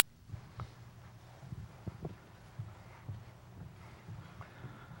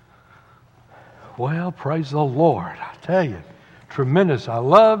Well, praise the Lord. I tell you, tremendous. I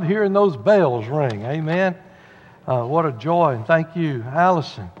love hearing those bells ring. Amen. What a joy. And thank you,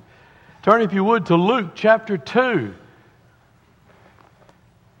 Allison. Turn, if you would, to Luke chapter 2.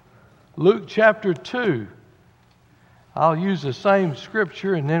 Luke chapter 2. I'll use the same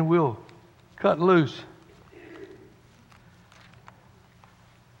scripture and then we'll cut loose.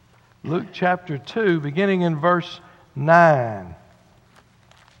 Luke chapter 2, beginning in verse 9.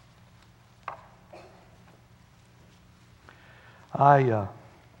 I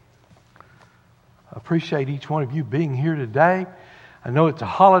appreciate each one of you being here today. I know it's the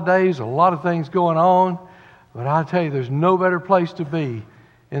holidays, a lot of things going on, but I'll tell you, there's no better place to be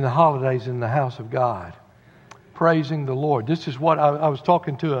in the holidays than the house of God, praising the Lord. This is what I was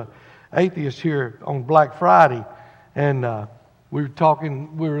talking to an atheist here on Black Friday, and we were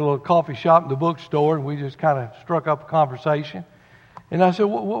talking. We were in a little coffee shop in the bookstore, and we just kind of struck up a conversation. And I said,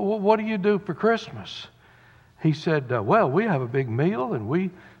 "What do you do for Christmas?" He said, "Well, we have a big meal and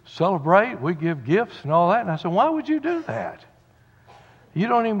we celebrate, we give gifts and all that." And I said, "Why would you do that? You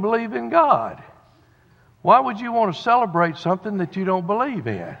don't even believe in God. Why would you want to celebrate something that you don't believe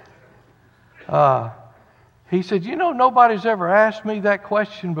in?" He said, "Nobody's ever asked me that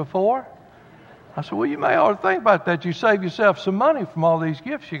question before." I said, "Well, you may ought to think about that. You save yourself some money from all these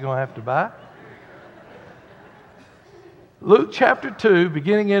gifts you're going to have to buy." Luke chapter 2,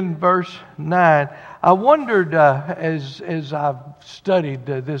 beginning in verse 9. I wondered, as I've studied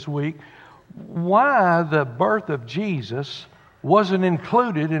this week, why the birth of Jesus wasn't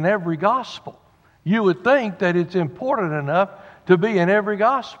included in every gospel. You would think that it's important enough to be in every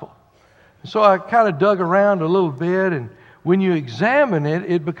gospel. So I kind of dug around a little bit, and when you examine it,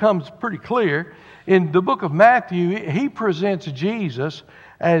 it becomes pretty clear. In the book of Matthew, he presents Jesus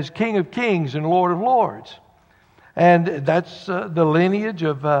as King of Kings and Lord of Lords. And that's the lineage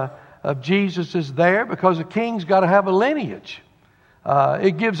of Jesus is there because a king's got to have a lineage.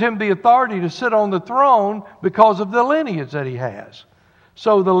 It gives him the authority to sit on the throne because of the lineage that he has.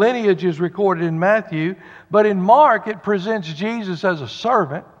 So the lineage is recorded in Matthew, but in Mark it presents Jesus as a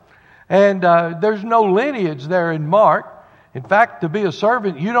servant. And there's no lineage there in Mark. In fact, to be a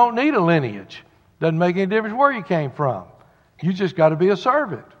servant, you don't need a lineage. Doesn't make any difference where you came from. You just got to be a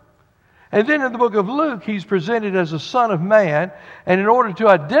servant. And then in the book of Luke, he's presented as a son of man. And in order to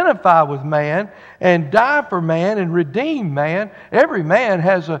identify with man and die for man and redeem man, every man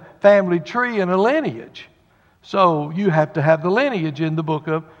has a family tree and a lineage. So you have to have the lineage in the book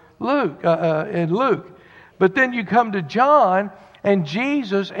of Luke. But then you come to John, and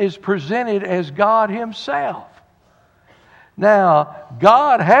Jesus is presented as God himself. Now,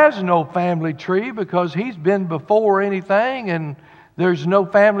 God has no family tree because he's been before anything, and there's no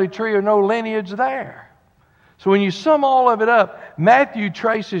family tree or no lineage there. So when you sum all of it up, Matthew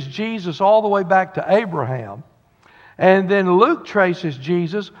traces Jesus all the way back to Abraham. And then Luke traces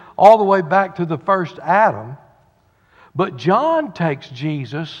Jesus all the way back to the first Adam. But John takes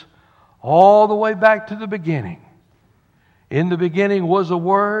Jesus all the way back to the beginning. In the beginning was a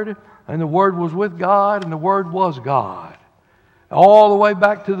Word, and the Word was with God, and the Word was God. All the way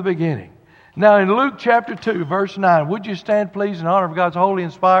back to the beginning. Now in Luke chapter 2, verse 9, would you stand please in honor of God's holy,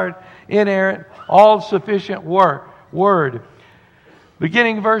 inspired, inerrant, all-sufficient word.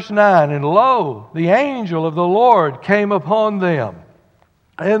 Beginning verse 9, "And lo, the angel of the Lord came upon them,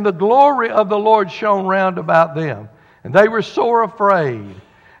 and the glory of the Lord shone round about them, and they were sore afraid.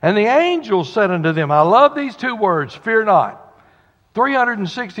 And the angel said unto them," I love these two words, "fear not."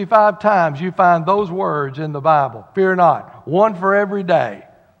 365 times you find those words in the Bible. Fear not. One for every day.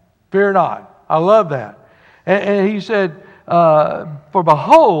 Fear not. I love that. And he said, "For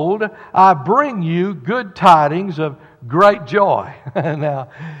behold, I bring you good tidings of great joy." Now,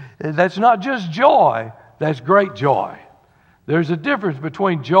 that's not just joy, that's great joy. There's a difference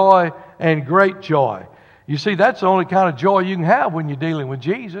between joy and great joy. You see, that's the only kind of joy you can have when you're dealing with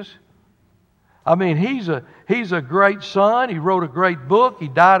Jesus. I mean, he's a great son. He wrote a great book. He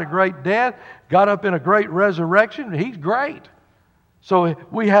died a great death, got up in a great resurrection. He's great. So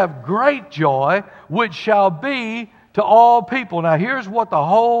we have great joy, which shall be to all people. Now here's what the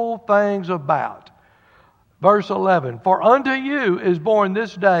whole thing's about. Verse 11, "For unto you is born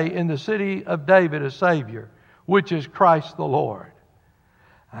this day in the city of David a Savior, which is Christ the Lord."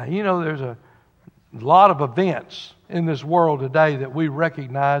 There's a lot of events in this world today that we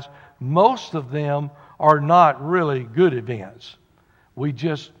recognize. Most of them are not really good events. We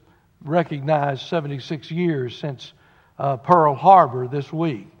just recognized 76 years since Pearl Harbor this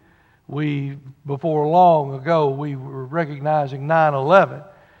week. Before long ago, we were recognizing 9/11.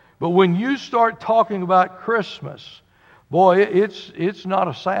 But when you start talking about Christmas, boy, it's not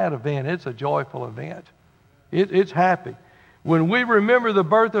a sad event. It's a joyful event. It's happy. When we remember the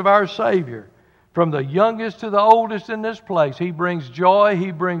birth of our Savior, from the youngest to the oldest in this place, He brings joy,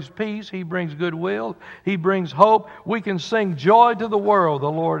 He brings peace, He brings goodwill, He brings hope. We can sing joy to the world,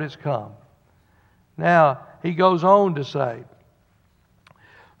 the Lord has come. Now, He goes on to say,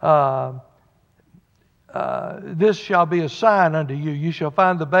 this shall be a sign unto you. You shall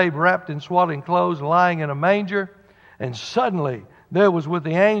find the babe wrapped in swaddling clothes, lying in a manger. And suddenly there was with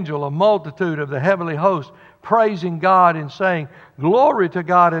the angel a multitude of the heavenly host, praising God and saying, Glory to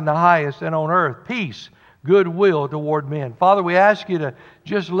God in the highest, and on earth peace, goodwill toward men. Father, we ask you to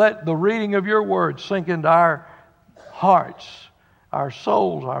just let the reading of your word sink into our hearts, our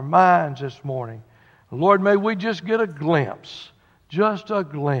souls, our minds this morning. Lord, may we just get a glimpse, just a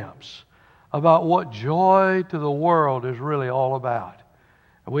glimpse, about what joy to the world is really all about.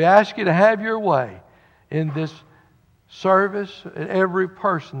 And we ask you to have your way in this service and every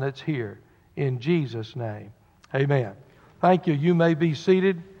person that's here. In Jesus' name, amen. Thank you. You may be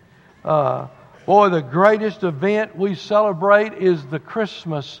seated. Boy, the greatest event we celebrate is the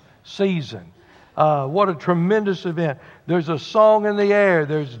Christmas season. What a tremendous event. There's a song in the air.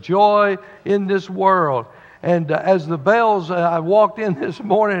 There's joy in this world. And as the bells, I walked in this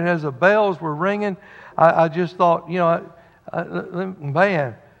morning, and as the bells were ringing, I just thought,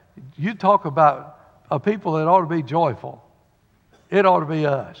 man, you talk about a people that ought to be joyful. It ought to be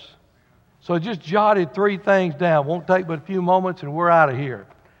us. So just jotted 3 things down. Won't take but a few moments and we're out of here.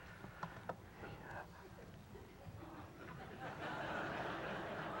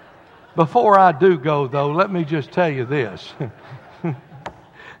 Before I do go, though, let me just tell you this.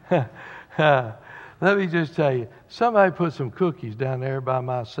 Let me just tell you, somebody put some cookies down there by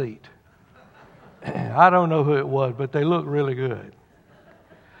my seat. I don't know who it was, but they look really good.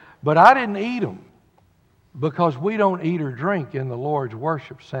 But I didn't eat them because we don't eat or drink in the Lord's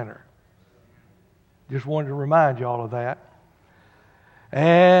worship center. Just wanted to remind you all of that.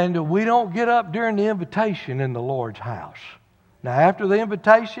 And we don't get up during the invitation in the Lord's house. Now, after the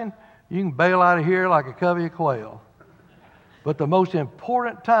invitation, you can bail out of here like a covey of quail. But the most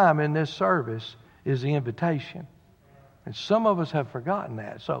important time in this service is the invitation. And some of us have forgotten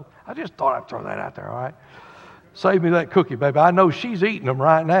that. So I just thought I'd throw that out there, all right? Save me that cookie, baby. I know she's eating them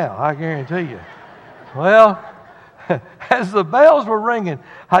right now, I guarantee you. Well, as the bells were ringing,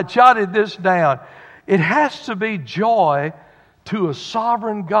 I jotted this down. It has to be joy to a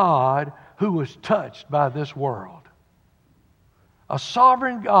sovereign God who was touched by this world. A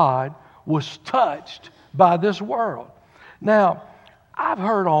sovereign God was touched by this world. Now, I've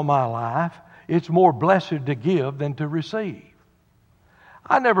heard all my life, it's more blessed to give than to receive.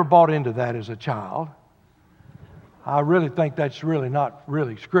 I never bought into that as a child. I really think that's really not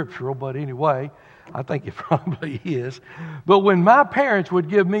really scriptural, but anyway, I think it probably is. But when my parents would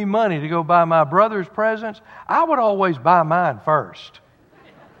give me money to go buy my brother's presents, I would always buy mine first.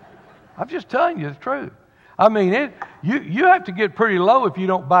 I'm just telling you the truth. I mean, you have to get pretty low if you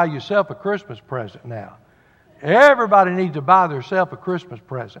don't buy yourself a Christmas present now. Everybody needs to buy themselves a Christmas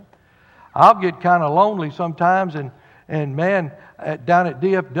present. I'll get kind of lonely sometimes, and man, down at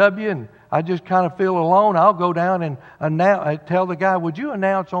DFW, and I just kind of feel alone. I'll go down and tell the guy, would you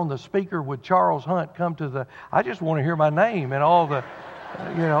announce on the speaker, would Charles Hunt come to the, I just want to hear my name and all the,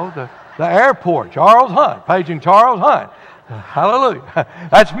 the airport. Charles Hunt, paging Charles Hunt. Hallelujah.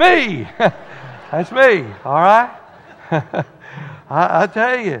 That's me. That's me. All right? I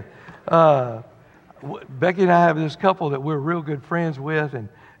tell you, Becky and I have this couple that we're real good friends with,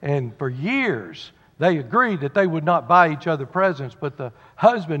 and for years they agreed that they would not buy each other presents, but the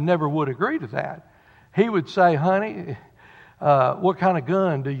husband never would agree to that. He would say, honey, what kind of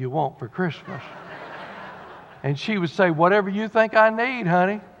gun do you want for Christmas? And she would say, whatever you think I need,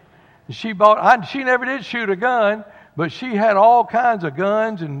 honey. And she never did shoot a gun, but she had all kinds of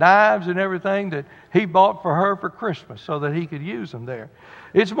guns and knives and everything that he bought for her for Christmas so that he could use them there.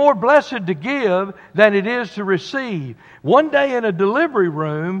 It's more blessed to give than it is to receive. One day in a delivery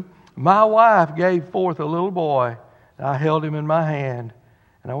room, my wife gave forth a little boy. I held him in my hand.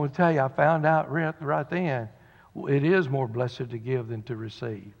 And I want to tell you, I found out right then, it is more blessed to give than to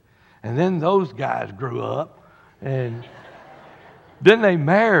receive. And then those guys grew up, and then they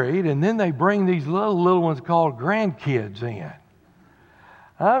married, and then they bring these little ones called grandkids in.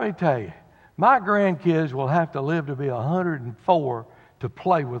 Let me tell you, my grandkids will have to live to be 104 to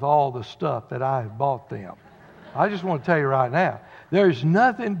play with all the stuff that I have bought them. I just want to tell you right now, there's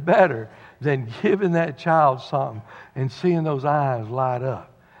nothing better than giving that child something and seeing those eyes light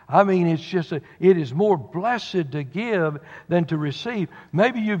up. I mean, it is more blessed to give than to receive.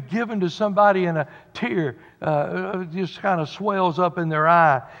 Maybe you've given to somebody and a tear just kind of swells up in their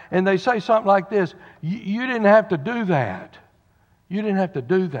eye. And they say something like this, you didn't have to do that. You didn't have to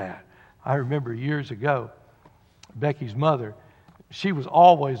do that. I remember years ago, Becky's mother, she was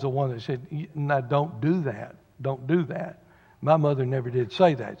always the one that said, "No, don't do that. Don't do that." My mother never did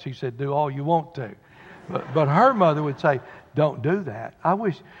say that. She said, "Do all you want to." But her mother would say, "Don't do that." I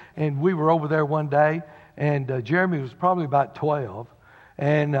wish. And we were over there one day, and Jeremy was probably about 12.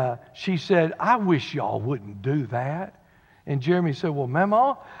 And she said, "I wish y'all wouldn't do that." And Jeremy said, "Well,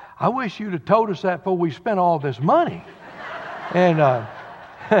 Mama, I wish you'd have told us that before we spent all this money." And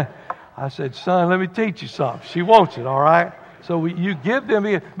I said, "Son, let me teach you something." She wants it, all right? So you give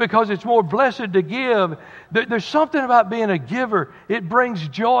them, because it's more blessed to give. There's something about being a giver. It brings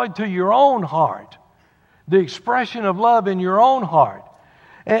joy to your own heart. The expression of love in your own heart.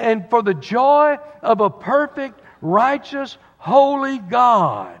 And for the joy of a perfect, righteous, holy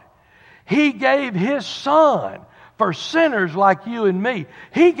God, He gave His Son for sinners like you and me.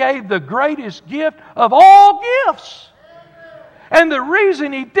 He gave the greatest gift of all gifts. And the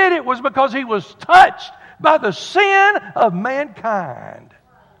reason He did it was because He was touched by the sin of mankind.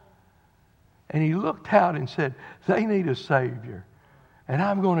 And He looked out and said, they need a Savior. And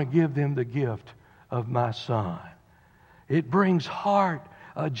I'm going to give them the gift of my Son. It brings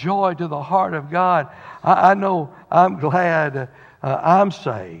joy to the heart of God. I know I'm glad I'm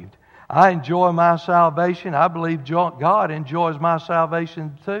saved. I enjoy my salvation. I believe God enjoys my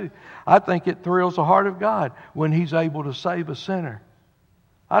salvation too. I think it thrills the heart of God when He's able to save a sinner.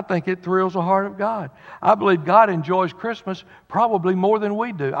 I think it thrills the heart of God. I believe God enjoys Christmas probably more than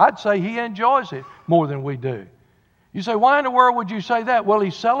we do. I'd say He enjoys it more than we do. You say, why in the world would you say that? Well, He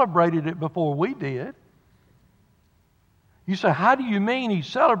celebrated it before we did. You say, how do you mean He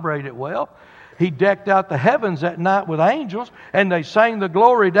celebrated it? Well, He decked out the heavens that night with angels, and they sang the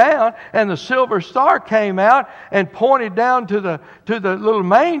glory down, and the silver star came out and pointed down to the little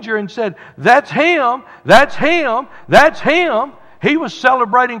manger and said, "That's Him, that's Him, that's Him." He was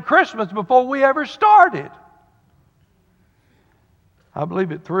celebrating Christmas before we ever started. I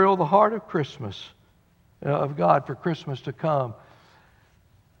believe it thrilled the heart of Christmas, of God for Christmas to come,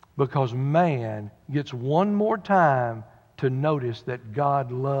 because man gets one more time to notice that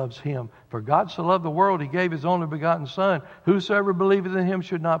God loves him. For God so loved the world, He gave His only begotten Son. Whosoever believeth in Him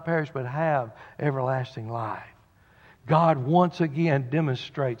should not perish, but have everlasting life. God once again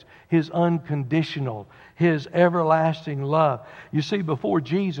demonstrates His unconditional, His everlasting love. You see, before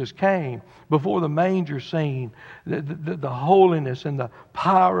Jesus came, before the manger scene, the holiness and the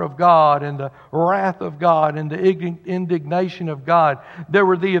power of God and the wrath of God and the indignation of God, there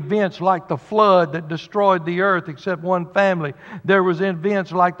were the events like the flood that destroyed the earth except one family. There was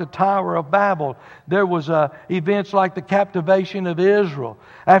events like the Tower of Babel. There was events like the captivation of Israel.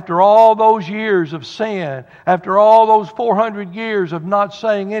 After all those years of sin, after all those 400 years of not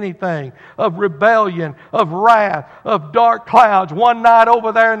saying anything, of rebellion, of wrath, of dark clouds, one night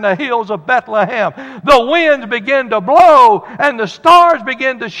over there in the hills of Bethlehem, the winds began to blow and the stars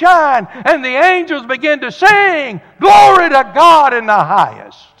began to shine and the angels began to sing, "Glory to God in the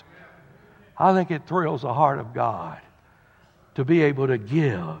highest." I think it thrills the heart of God to be able to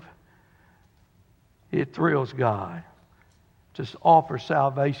give. It thrills God to offer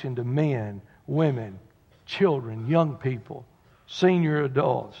salvation to men, women, children, young people, senior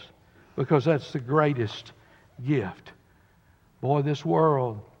adults, because that's the greatest gift. Boy, this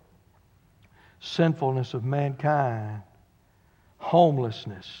world, sinfulness of mankind,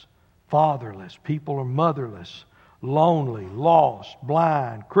 homelessness, fatherless, people are motherless, lonely, lost,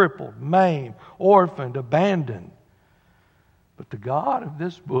 blind, crippled, maimed, orphaned, abandoned. But the God of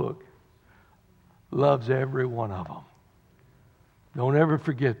this book loves every one of them. Don't ever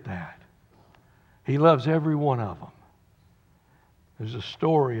forget that. He loves every one of them. There's a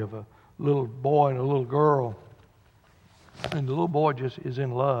story of a little boy and a little girl, and the little boy just is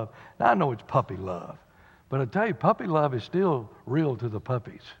in love. Now, I know it's puppy love, but I tell you, puppy love is still real to the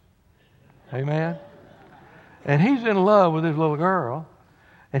puppies. Amen? And he's in love with his little girl,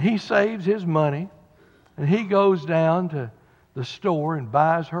 and he saves his money, and he goes down to the store and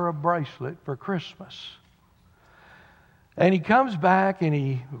buys her a bracelet for Christmas. And he comes back and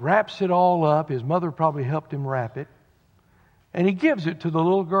he wraps it all up. His mother probably helped him wrap it. And he gives it to the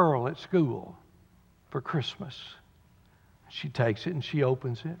little girl at school for Christmas. She takes it and she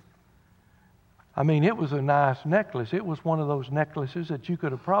opens it. I mean, it was a nice necklace. It was one of those necklaces that you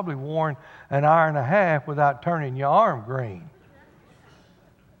could have probably worn an hour and a half without turning your arm green.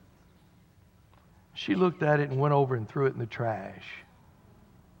 She looked at it and went over and threw it in the trash.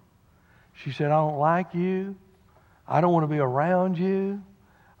 She said, I don't like you. I don't want to be around you.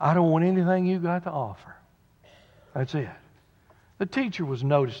 I don't want anything you got to offer. That's it. The teacher was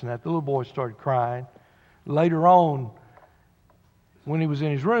noticing that. The little boy started crying. Later on, when he was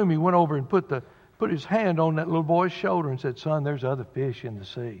in his room, he went over and put his hand on that little boy's shoulder and said, son, there's other fish in the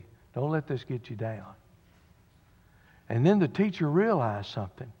sea. Don't let this get you down. And then the teacher realized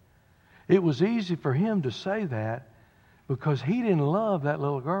something. It was easy for him to say that because he didn't love that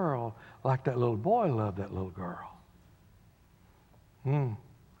little girl like that little boy loved that little girl.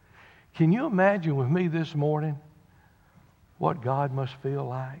 Can you imagine with me this morning what God must feel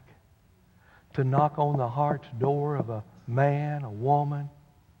like to knock on the heart's door of a man, a woman,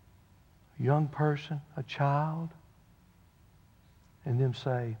 a young person, a child, and them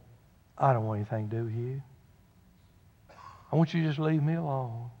say, I don't want anything to do with you. I want you to just leave me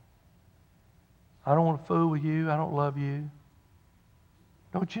alone. I don't want to fool with you. I don't love you.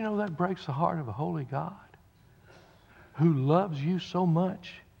 Don't you know that breaks the heart of a holy God who loves you so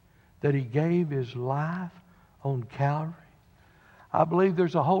much that He gave His life on Calvary? I believe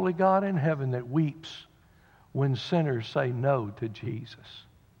there's a holy God in heaven that weeps when sinners say no to Jesus.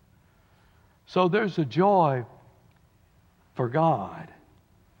 So there's a joy for God.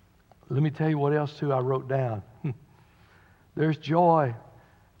 Let me tell you what else too I wrote down. There's joy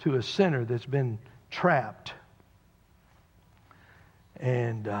to a sinner that's been trapped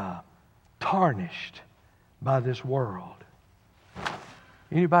and tarnished by this world.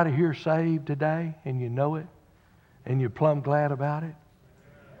 Anybody here saved today and you know it and you're plumb glad about it?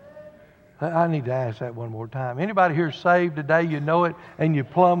 I need to ask that one more time. Anybody here saved today, you know it and you're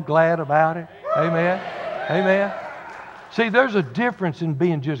plumb glad about it? Amen? Amen? See, there's a difference in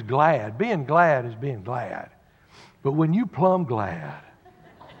being just glad. Being glad is being glad. But when you plumb glad,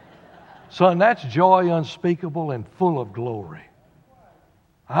 son, that's joy unspeakable and full of glory.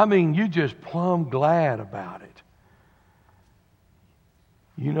 I mean, you just plumb glad about it.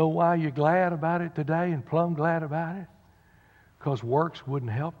 You know why you're glad about it today and plumb glad about it? Because works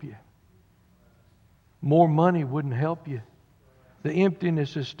wouldn't help you. More money wouldn't help you. The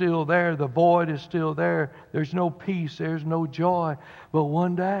emptiness is still there. The void is still there. There's no peace. There's no joy. But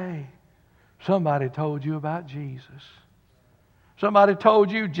one day, somebody told you about Jesus. Somebody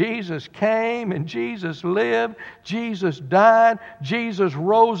told you Jesus came and Jesus lived, Jesus died, Jesus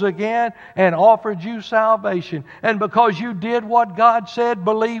rose again and offered you salvation. And because you did what God said,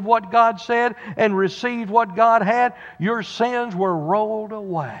 believed what God said, and received what God had, your sins were rolled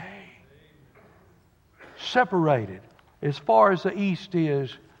away. Separated as far as the east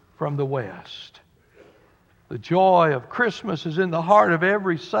is from the west. The joy of Christmas is in the heart of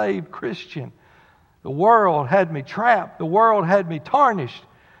every saved Christian. The world had me trapped. The world had me tarnished.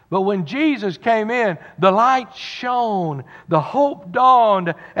 But when Jesus came in, the light shone, the hope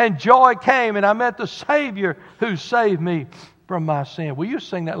dawned, and joy came, and I met the Savior who saved me from my sin. Will you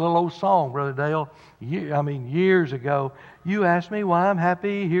sing that little old song, Brother Dale? Years ago. You asked me why I'm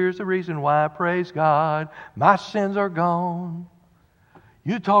happy. Here's the reason why. Praise God. My sins are gone.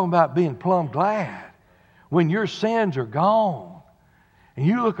 You're talking about being plumb glad when your sins are gone. And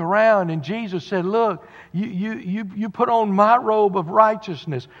you look around and Jesus said, look, you put on my robe of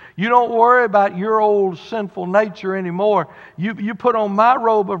righteousness. You don't worry about your old sinful nature anymore. You put on my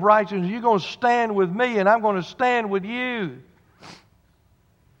robe of righteousness. You're going to stand with me and I'm going to stand with you.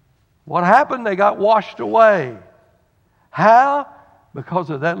 What happened? They got washed away. How? Because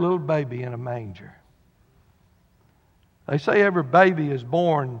of that little baby in a manger. They say every baby is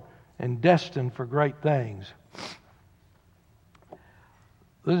born and destined for great things.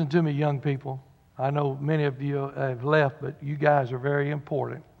 Listen to me, young people. I know many of you have left, but you guys are very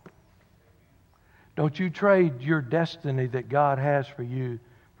important. Don't you trade your destiny that God has for you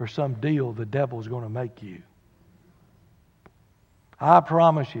for some deal the devil's going to make you. I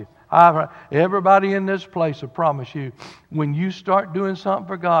promise you. Everybody in this place will promise you, when you start doing something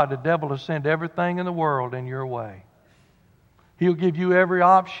for God, the devil will send everything in the world in your way. He'll give you every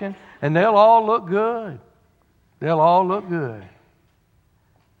option, and they'll all look good. They'll all look good.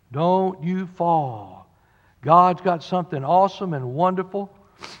 Don't you fall. God's got something awesome and wonderful.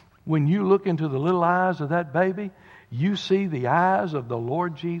 When you look into the little eyes of that baby, you see the eyes of the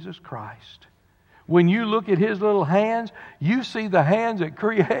Lord Jesus Christ. When you look at His little hands, you see the hands that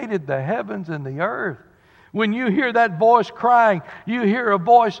created the heavens and the earth. When you hear that voice crying, you hear a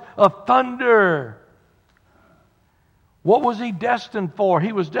voice of thunder. What was He destined for?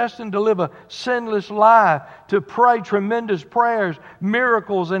 He was destined to live a sinless life, to pray tremendous prayers,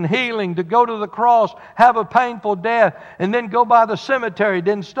 miracles and healing, to go to the cross, have a painful death, and then go by the cemetery.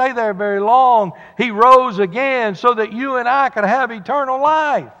 Didn't stay there very long. He rose again so that you and I could have eternal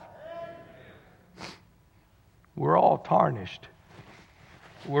life. We're all tarnished.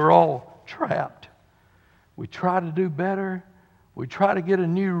 We're all trapped. We try to do better. We try to get a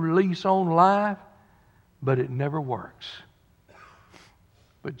new release on life, but it never works.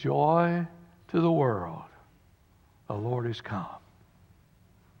 But joy to the world, the Lord has come.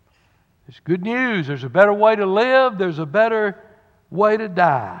 It's good news. There's a better way to live. There's a better way to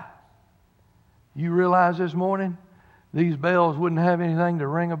die. You realize this morning, these bells wouldn't have anything to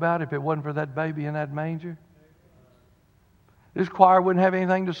ring about if it wasn't for that baby in that manger. This choir wouldn't have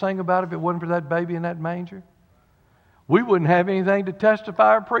anything to sing about if it wasn't for that baby in that manger. We wouldn't have anything to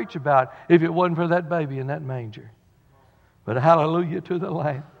testify or preach about if it wasn't for that baby in that manger. But hallelujah to the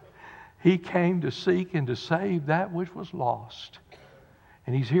Lamb. He came to seek and to save that which was lost.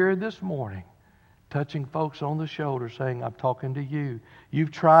 And He's here this morning, touching folks on the shoulder, saying, I'm talking to you.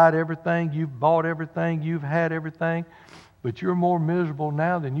 You've tried everything. You've bought everything. You've had everything. But you're more miserable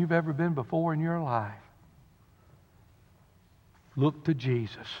now than you've ever been before in your life. Look to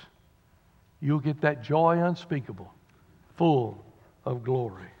Jesus. You'll get that joy unspeakable, full of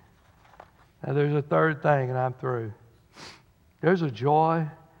glory. Now there's a third thing, and I'm through. There's a joy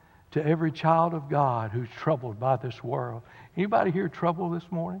to every child of God who's troubled by this world. Anybody here troubled this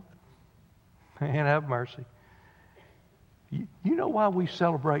morning? Man, have mercy. You know why we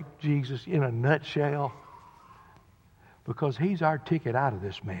celebrate Jesus in a nutshell? Because He's our ticket out of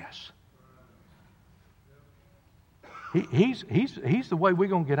this mess. He's the way we're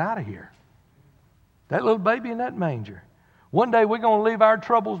going to get out of here. That little baby in that manger. One day we're going to leave our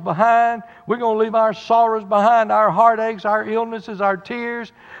troubles behind. We're going to leave our sorrows behind, our heartaches, our illnesses, our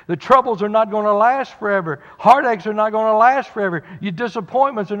tears. The troubles are not going to last forever. Heartaches are not going to last forever. Your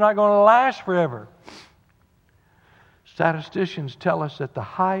disappointments are not going to last forever. Statisticians tell us that the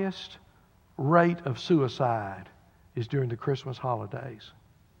highest rate of suicide is during the Christmas holidays.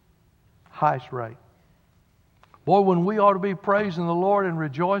 Highest rate. Boy, when we ought to be praising the Lord and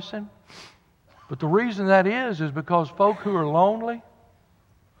rejoicing. But the reason that is because folk who are lonely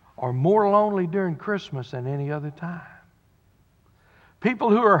are more lonely during Christmas than any other time. People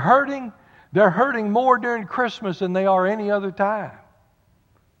who are hurting, they're hurting more during Christmas than they are any other time.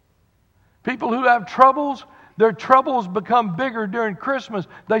 People who have troubles, their troubles become bigger during Christmas.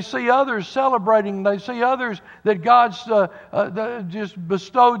 They see others celebrating. They see others that God's just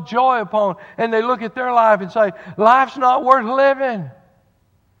bestowed joy upon. And they look at their life and say, life's not worth living.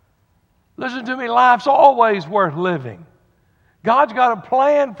 Listen to me, life's always worth living. God's got a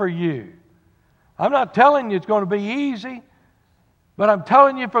plan for you. I'm not telling you it's going to be easy, but I'm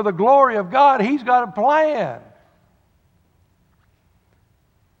telling you for the glory of God, He's got a plan.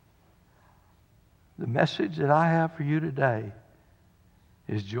 The message that I have for you today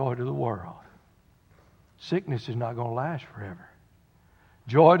is joy to the world. Sickness is not going to last forever.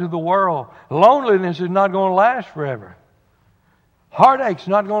 Joy to the world. Loneliness is not going to last forever. Heartache's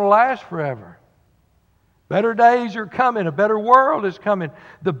not going to last forever. Better days are coming. A better world is coming.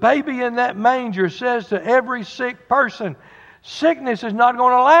 The baby in that manger says to every sick person, sickness is not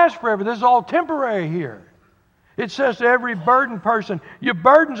going to last forever. This is all temporary here. It says to every burdened person, your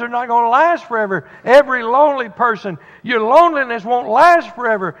burdens are not going to last forever. Every lonely person, your loneliness won't last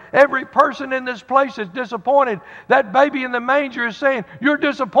forever. Every person in this place is disappointed. That baby in the manger is saying, your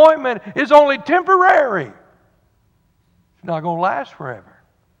disappointment is only temporary. It's not going to last forever.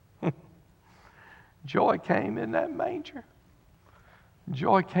 Joy came in that manger.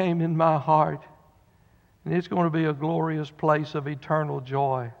 Joy came in my heart. And it's going to be a glorious place of eternal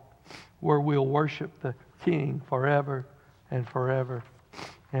joy where we'll worship the King forever and forever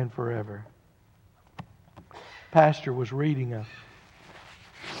and forever. Pastor was reading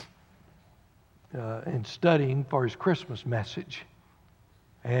and studying for his Christmas message.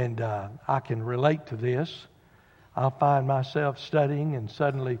 And I can relate to this. I'll find myself studying and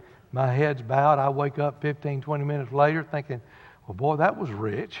suddenly my head's bowed. I wake up 15, 20 minutes later thinking, well, boy, that was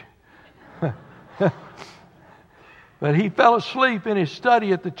rich. But he fell asleep in his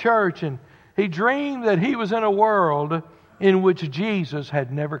study at the church and he dreamed that he was in a world in which Jesus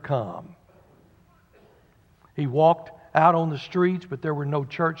had never come. He walked out on the streets, but there were no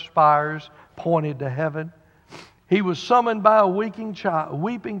church spires pointed to heaven. He was summoned by a weeping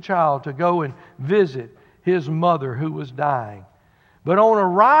child to go and visit his mother who was dying. But on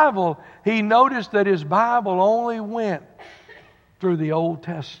arrival, he noticed that his Bible only went through the Old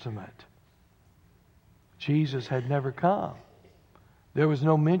Testament. Jesus had never come. There was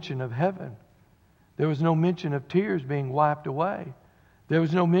no mention of heaven. There was no mention of tears being wiped away. There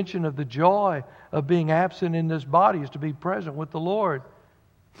was no mention of the joy of being absent in this body is to be present with the Lord.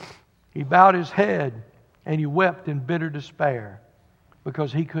 He bowed his head and he wept in bitter despair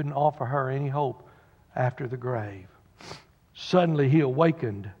because he couldn't offer her any hope after the grave. Suddenly he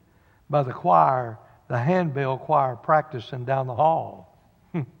awakened by the choir, the handbell choir practicing down the hall.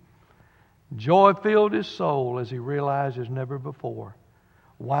 Joy filled his soul as he realized as never before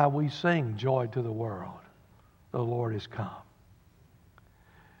why we sing joy to the world. The Lord is come.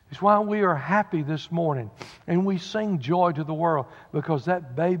 It's why we are happy this morning and we sing joy to the world, because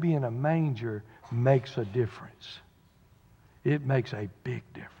that baby in a manger makes a difference. It makes a big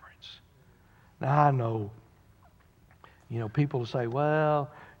difference. Now I know, people say, well,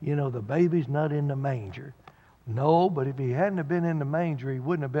 the baby's not in the manger. No, but if he hadn't have been in the manger, he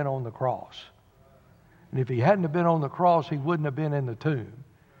wouldn't have been on the cross. And if he hadn't have been on the cross, he wouldn't have been in the tomb.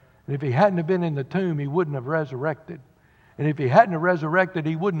 And if he hadn't have been in the tomb, he wouldn't have resurrected. And if he hadn't have resurrected,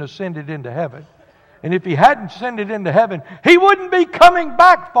 he wouldn't have ascended into heaven. And if he hadn't ascended into heaven, he wouldn't be coming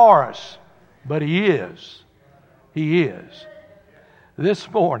back for us. But he is. He is. This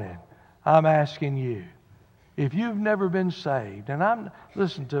morning, I'm asking you, if you've never been saved, and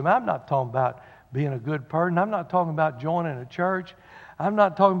listen to me, I'm not talking about being a good person. I'm not talking about joining a church. I'm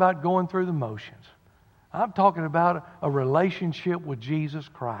not talking about going through the motions. I'm talking about a relationship with Jesus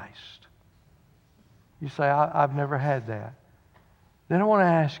Christ. You say, I've never had that. Then I want to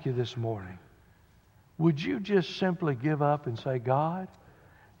ask you this morning, would you just simply give up and say, God,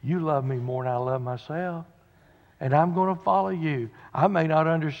 you love me more than I love myself, and I'm going to follow you. I may not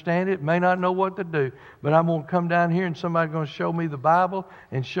understand it, may not know what to do, but I'm going to come down here and somebody's going to show me the Bible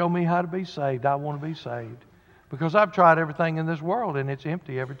and show me how to be saved. I want to be saved. Because I've tried everything in this world and it's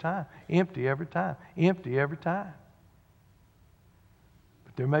empty every time. Empty every time. Empty every time.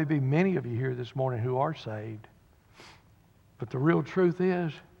 But there may be many of you here this morning who are saved. But the real truth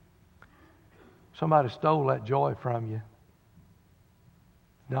is, somebody stole that joy from you.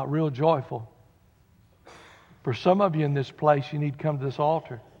 Not real joyful. For some of you in this place, you need to come to this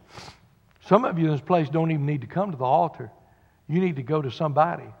altar. Some of you in this place don't even need to come to the altar. You need to go to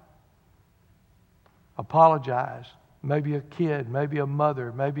somebody. Apologize. Maybe a kid, maybe a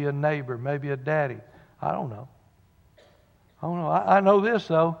mother, maybe a neighbor, maybe a daddy. I don't know. I know this,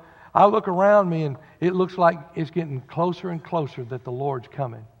 though. I look around me and it looks like it's getting closer and closer that the Lord's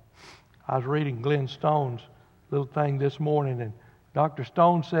coming. I was reading Glenn Stone's little thing this morning, and Dr.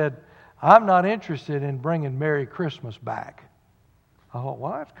 Stone said, I'm not interested in bringing Merry Christmas back. I thought,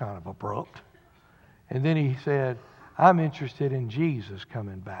 well, that's kind of abrupt. And then he said, I'm interested in Jesus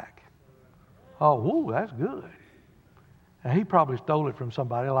coming back. Oh, whoa, that's good. Now, he probably stole it from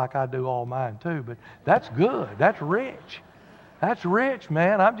somebody like I do all mine too, but that's good. That's rich. That's rich,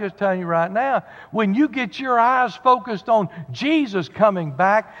 man. I'm just telling you right now, when you get your eyes focused on Jesus coming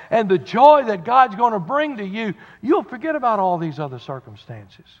back and the joy that God's going to bring to you, you'll forget about all these other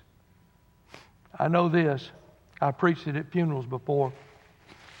circumstances. I know this. I preached it at funerals before.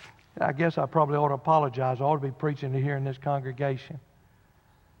 I guess I probably ought to apologize. I ought to be preaching it here in this congregation.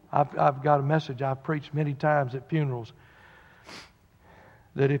 I've got a message I've preached many times at funerals,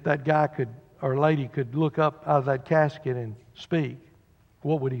 that if that guy could or lady could look up out of that casket and speak,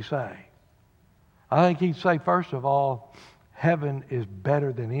 what would he say? I think he'd say, first of all, heaven is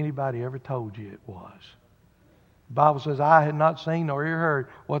better than anybody ever told you it was. The Bible says, I had not seen nor ear heard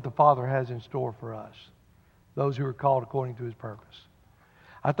what the Father has in store for us, those who are called according to His purpose.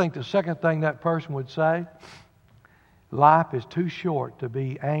 I think the second thing that person would say, life is too short to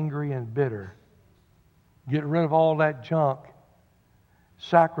be angry and bitter. Get rid of all that junk.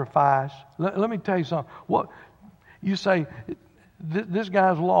 Sacrifice. Let me tell you something. What you say, this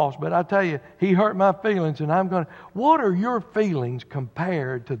guy's lost, but I tell you, he hurt my feelings, and I'm going to... What are your feelings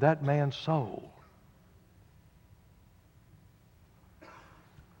compared to that man's soul?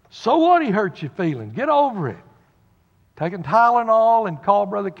 So what? He hurt your feelings. Get over it. Take a Tylenol and call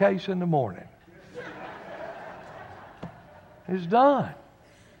Brother Case in the morning. It's done.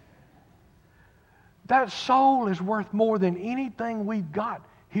 That soul is worth more than anything we've got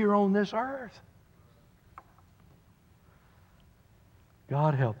here on this earth.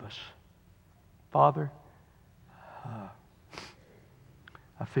 God help us. Father,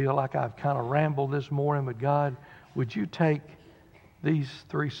 I feel like I've kind of rambled this morning, but God, would you take these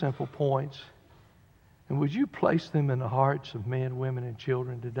 3 simple points and would you place them in the hearts of men, women, and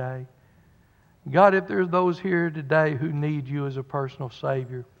children today? God, if there's those here today who need you as a personal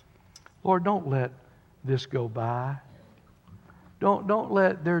Savior, Lord, don't let this go by. Don't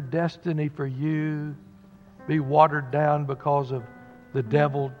let their destiny for you be watered down because of the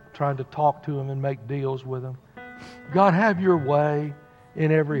devil trying to talk to them and make deals with them. God, have your way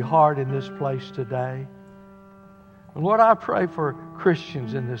in every heart in this place today. And Lord, I pray for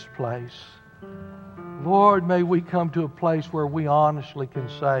Christians in this place. Lord, may we come to a place where we honestly can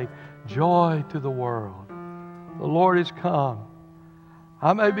say, joy to the world. The Lord has come.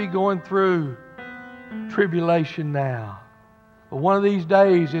 I may be going through tribulation now, but one of these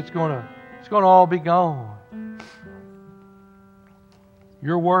days it's going to all be gone.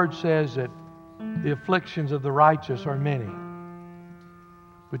 Your word says that the afflictions of the righteous are many,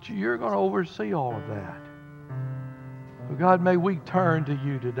 but you're going to oversee all of that. But God, may we turn to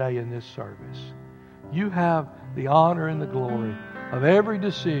you today in this service. You have the honor and the glory of every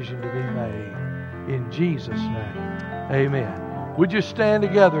decision to be made. In Jesus' name, amen. Would you stand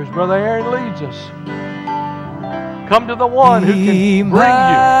together as Brother Aaron leads us? Come to the one who can bring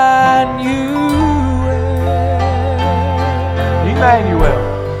you. Emmanuel.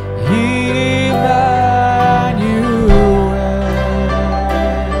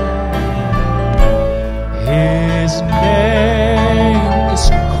 His name is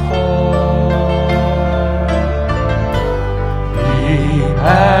called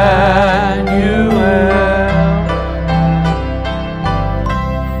Emmanuel.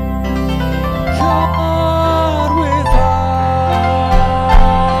 God with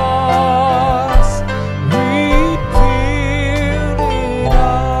us, revealed in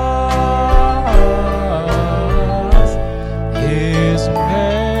us. His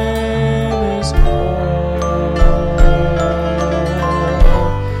name is called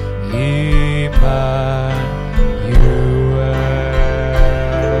Emmanuel.